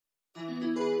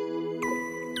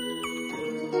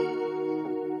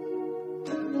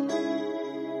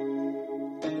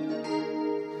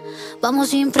Vamos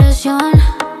sin presión.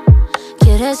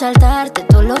 Quieres saltarte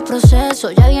todos los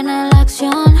procesos, ya viene la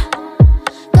acción.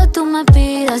 Que tú me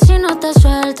pidas y no te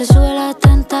sueltes, sube la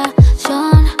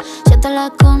tentación. Siente la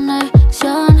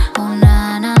conexión,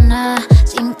 na,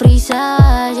 sin prisa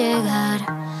a llegar.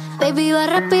 Baby, va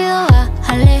rápido,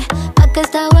 bájale, pa' que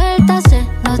esta vuelta se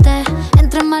note.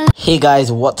 Entre mal. Hey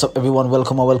guys, what's up everyone?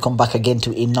 Welcome back again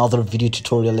to another video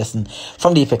tutorial lesson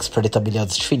from the Apex Predator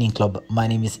Billiards Training Club. My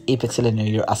name is Apex Eleanor,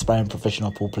 your aspiring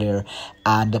professional pool player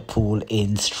and pool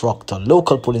instructor,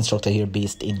 local pool instructor here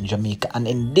based in Jamaica. And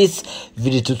in this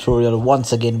video tutorial,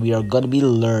 once again, we are going to be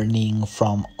learning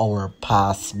from our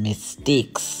past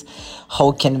mistakes.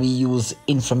 How can we use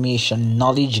information,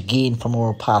 knowledge gained from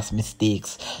our past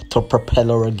mistakes to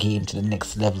propel our game to the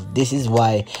next level? This is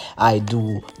why I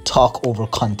do talk over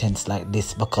contents like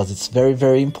this, because it's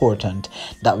very important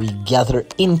that we gather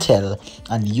intel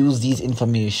and use these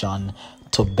information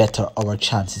to better our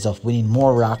chances of winning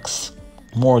more racks,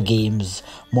 more games,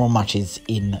 more matches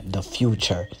in the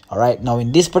future. All right, now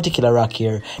in this particular rack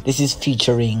here, this is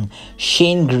featuring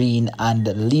Shane Green and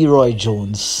Leroy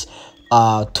Jones,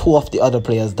 two of the other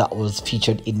players that was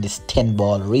featured in this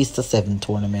 10-ball race to 7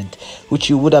 tournament, which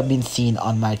you would have been seeing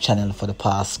on my channel for the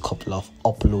past couple of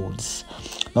uploads.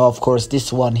 Now, of course,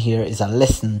 this one here is a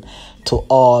lesson to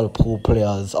all pool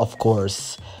players. Of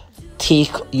course,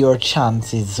 take your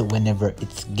chances whenever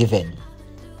it's given.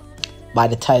 By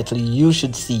the title, you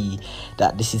should see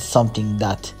that this is something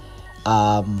that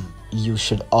you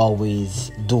should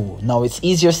always do. Now, it's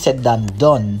easier said than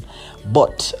done,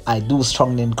 but I do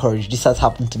strongly encourage. This has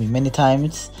happened to me many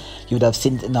times. You would have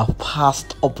seen it in a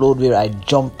past upload where I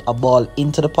jumped a ball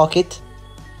into the pocket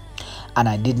and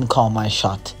I didn't call my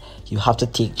shot. You have to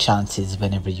take chances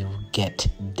whenever you get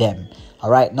them.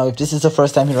 Alright, now if this is the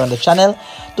first time here on the channel,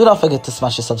 do not forget to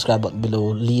smash the subscribe button below,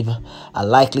 leave a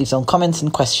like, leave some comments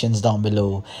and questions down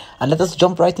below, and let us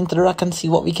jump right into the rack and see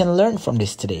what we can learn from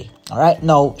this today. Alright,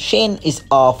 now Shane is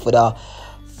off with a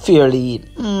fairly,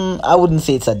 I wouldn't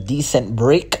say it's a decent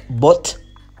break, but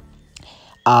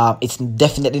it's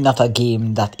definitely not a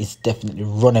game that is definitely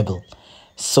runnable.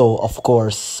 So of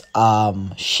course,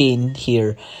 Shane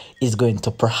here is going to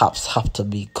perhaps have to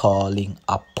be calling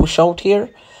a push out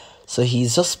here. So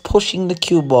he's just pushing the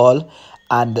cue ball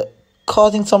and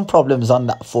causing some problems on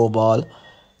that 4 ball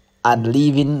and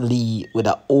leaving Lee with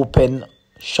an open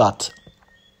shot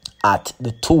at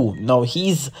the 2. Now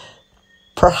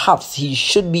perhaps he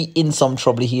should be in some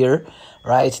trouble here,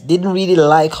 right? Didn't really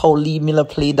like how Lee Miller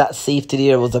played that safety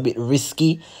there. It was a bit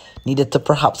risky. Needed to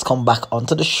perhaps come back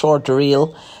onto the short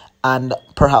rail and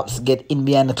perhaps get in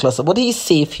behind the cluster. But he's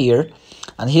safe here.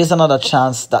 And here's another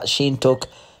chance that Shane took.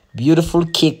 Beautiful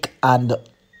kick and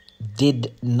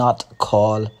did not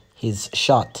call his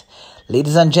shot.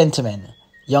 Ladies and gentlemen,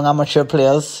 young amateur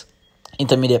players,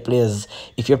 intermediate players,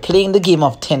 if you're playing the game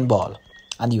of 10 ball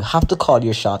and you have to call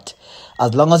your shot,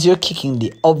 as long as you're kicking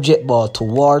the object ball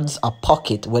towards a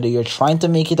pocket, whether you're trying to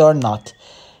make it or not,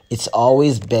 it's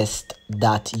always best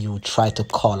that you try to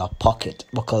call a pocket,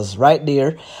 because right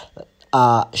there,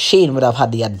 Shane would have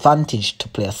had the advantage to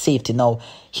play a safety. Now,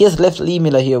 he has left Lee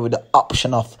Miller here with the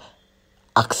option of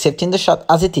accepting the shot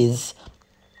as it is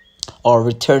or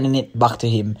returning it back to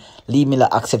him. Lee Miller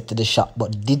accepted the shot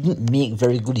but didn't make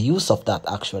very good use of that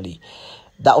actually.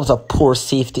 That was a poor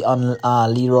safety on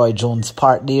Leroy Jones'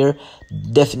 part there.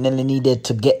 Definitely needed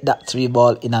to get that 3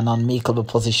 ball in an unmakeable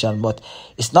position, but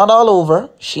it's not all over.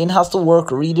 Shane has to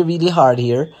work really hard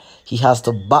here. He has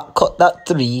to back cut that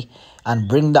 3 and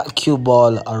bring that cue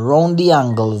ball around the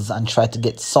angles and try to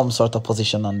get some sort of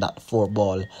position on that 4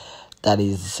 ball that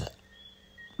is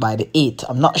by the 8.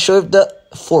 I'm not sure if the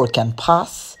 4 can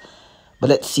pass, but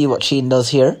let's see what Shane does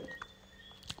here.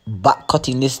 Back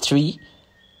cutting this 3.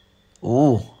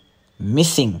 Ooh,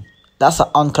 missing. That's an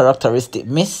uncharacteristic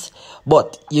miss,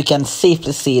 but you can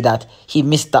safely say that he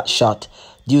missed that shot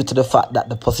due to the fact that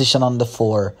the position on the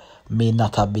 4 may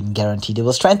not have been guaranteed. He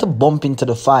was trying to bump into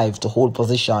the 5 to hold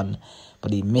position,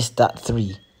 but he missed that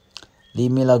 3. Lee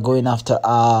Miller going after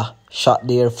a shot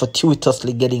there,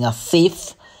 fortuitously getting a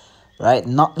safe, right?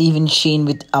 Not leaving Shane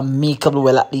with a makeable,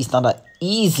 well, at least not an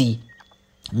easy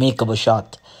makeable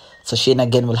shot. So Shane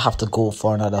again will have to go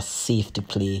for another safety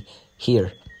play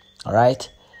here. All right.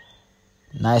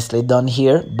 Nicely done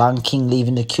here. Banking,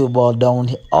 leaving the cue ball down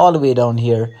all the way down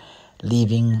here,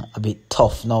 leaving a bit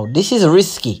tough. Now, this is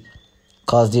risky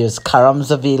because there's caroms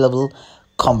available,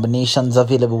 combinations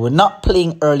available. We're not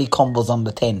playing early combos on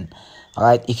the 10. All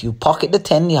right. If you pocket the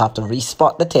 10, you have to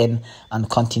respot the 10 and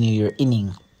continue your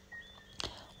inning.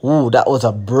 Ooh, that was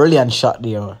a brilliant shot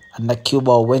there. And the cue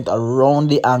ball went around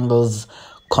the angles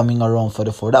coming around for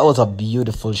the 4. That was a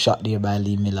beautiful shot there by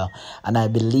Lee Miller, and I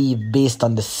believe based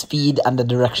on the speed and the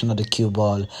direction of the cue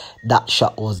ball, that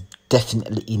shot was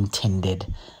definitely intended.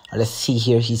 Let's see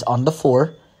here, he's on the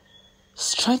 4.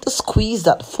 He's trying to squeeze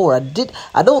that 4.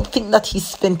 I don't think that he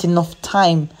spent enough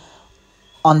time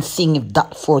on seeing if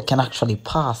that 4 can actually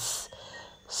pass.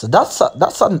 So that's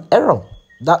an error.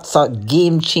 That's a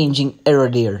game-changing error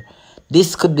there.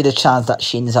 This could be the chance that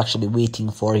Shane is actually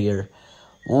waiting for here.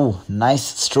 Oh, nice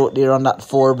stroke there on that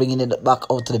 4, bringing it back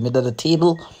out to the middle of the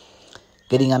table.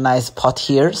 Getting a nice pot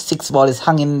here. 6 ball is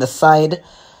hanging in the side.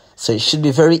 So it should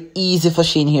be very easy for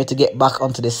Shane here to get back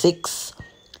onto the 6.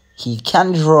 He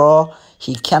can draw.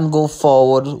 He can go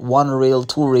forward. 1 rail,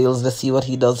 2 rails. Let's see what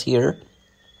he does here.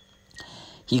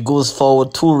 He goes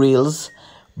forward 2 rails.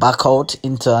 Back out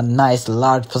into a nice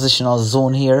large positional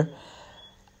zone here.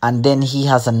 And then he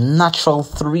has a natural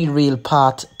 3 rail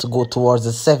path to go towards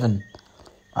the 7.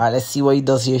 Alright, let's see what he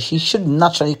does here. He should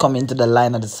naturally come into the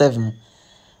line of the 7.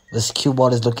 This cue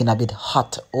ball is looking a bit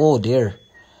hot. Oh dear.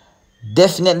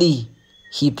 Definitely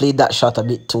he played that shot a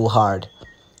bit too hard.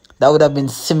 That would have been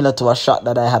similar to a shot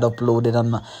that I had uploaded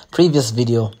on my previous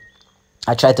video.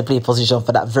 I tried to play position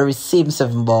for that very same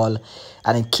 7 ball,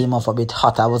 and it came off a bit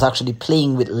hot. I was actually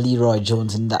playing with Leroy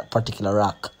Jones in that particular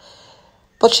rack.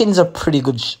 But Shane's a pretty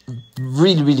good,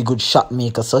 really good shot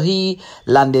maker. So he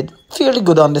landed fairly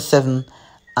good on the 7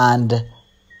 and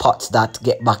pots that,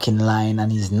 get back in line,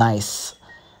 and he's nice.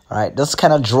 Alright, just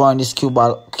kind of drawing this cue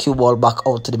ball back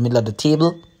out to the middle of the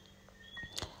table.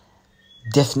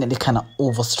 Definitely kind of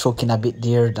overstroking a bit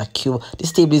there.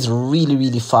 This table is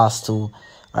really fast too.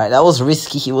 Right, that was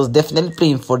risky. He was definitely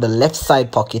playing for the left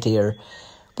side pocket here,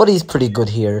 but he's pretty good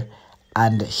here.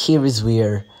 And here is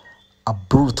where a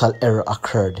brutal error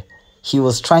occurred. He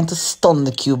was trying to stun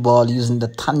the cue ball using the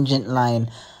tangent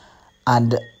line,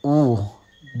 and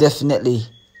definitely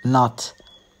not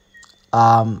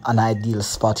an ideal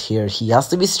spot here. He has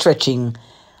to be stretching,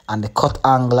 and the cut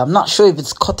angle, I'm not sure if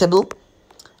it's cuttable.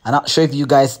 I'm not sure if you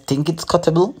guys think it's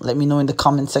cuttable. Let me know in the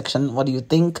comment section, what do you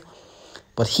think?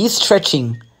 But he's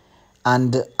stretching,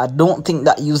 and I don't think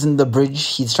that using the bridge,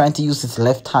 he's trying to use his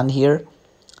left hand here.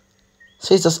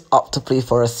 So he's just up to play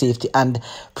for a safety. And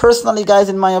personally, guys,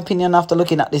 in my opinion, after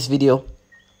looking at this video,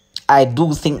 I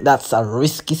do think that's a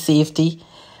risky safety.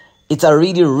 It's a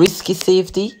really risky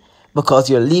safety because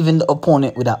you're leaving the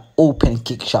opponent with an open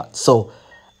kick shot. So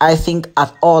I think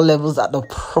at all levels, at the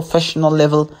professional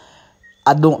level,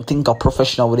 I don't think a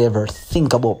professional would ever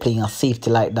think about playing a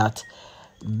safety like that.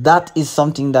 That is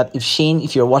something that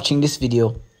if you're watching this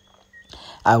video,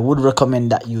 I would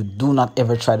recommend that you do not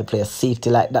ever try to play a safety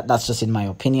like that. That's just in my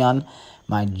opinion,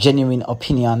 my genuine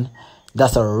opinion.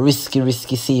 That's a risky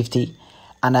safety.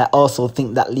 And I also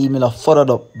think that Lee Miller followed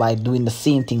up by doing the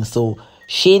same thing. So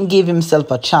Shane gave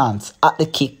himself a chance at the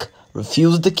kick,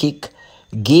 refused the kick,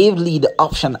 gave Lee the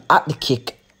option at the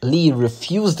kick. Lee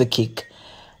refused the kick.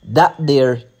 That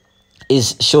there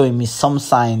is showing me some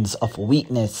signs of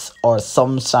weakness or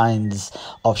some signs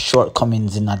of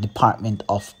shortcomings in a department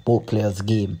of both players'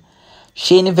 game.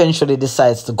 Shane eventually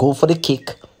decides to go for the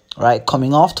kick, right?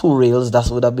 Coming off 2 rails, that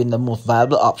would have been the most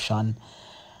viable option.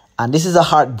 And this is a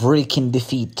heartbreaking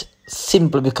defeat,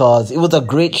 simply because it was a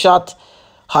great shot,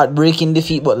 heartbreaking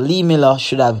defeat, but Lee Miller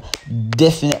should have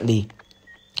definitely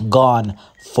gone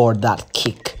for that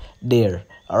kick there.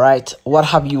 All right, what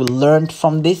have you learned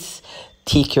from this?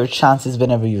 Take your chances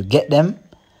whenever you get them.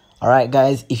 All right,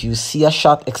 guys, if you see a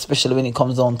shot, especially when it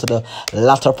comes down to the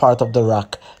latter part of the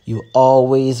rack, you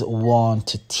always want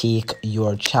to take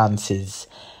your chances.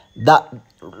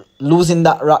 Losing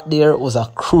that rack there was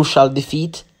a crucial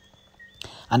defeat,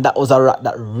 and that was a rack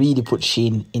that really put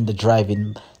Shane in the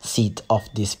driving seat of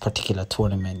this particular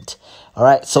tournament. All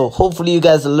right, so hopefully you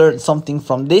guys learned something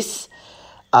from this.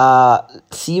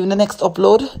 See you in the next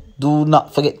upload. Do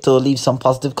not forget to leave some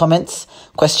positive comments,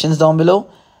 questions down below,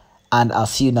 and I'll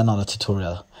see you in another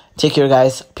tutorial. Take care,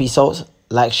 guys. Peace out.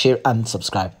 Like, share, and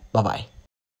subscribe. Bye bye.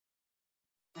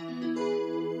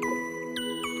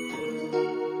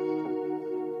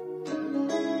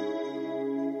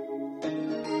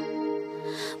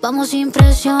 Vamos sin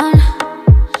presión.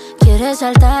 Quieres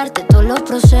saltarte todos los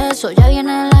procesos, ya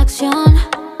viene la acción.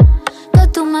 Que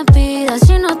tú me pidas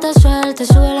y no te sueltes,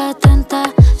 sube la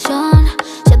tentación.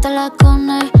 Siente la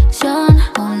conexión.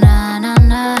 Oh,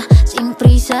 na, sin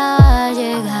prisa a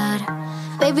llegar.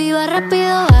 Baby, va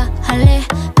rápido, bájale,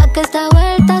 pa' que esta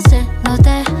vuelta se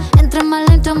note. Entre más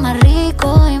lento, más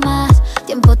rico y más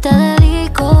tiempo te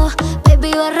dedico.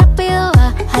 Baby, va rápido,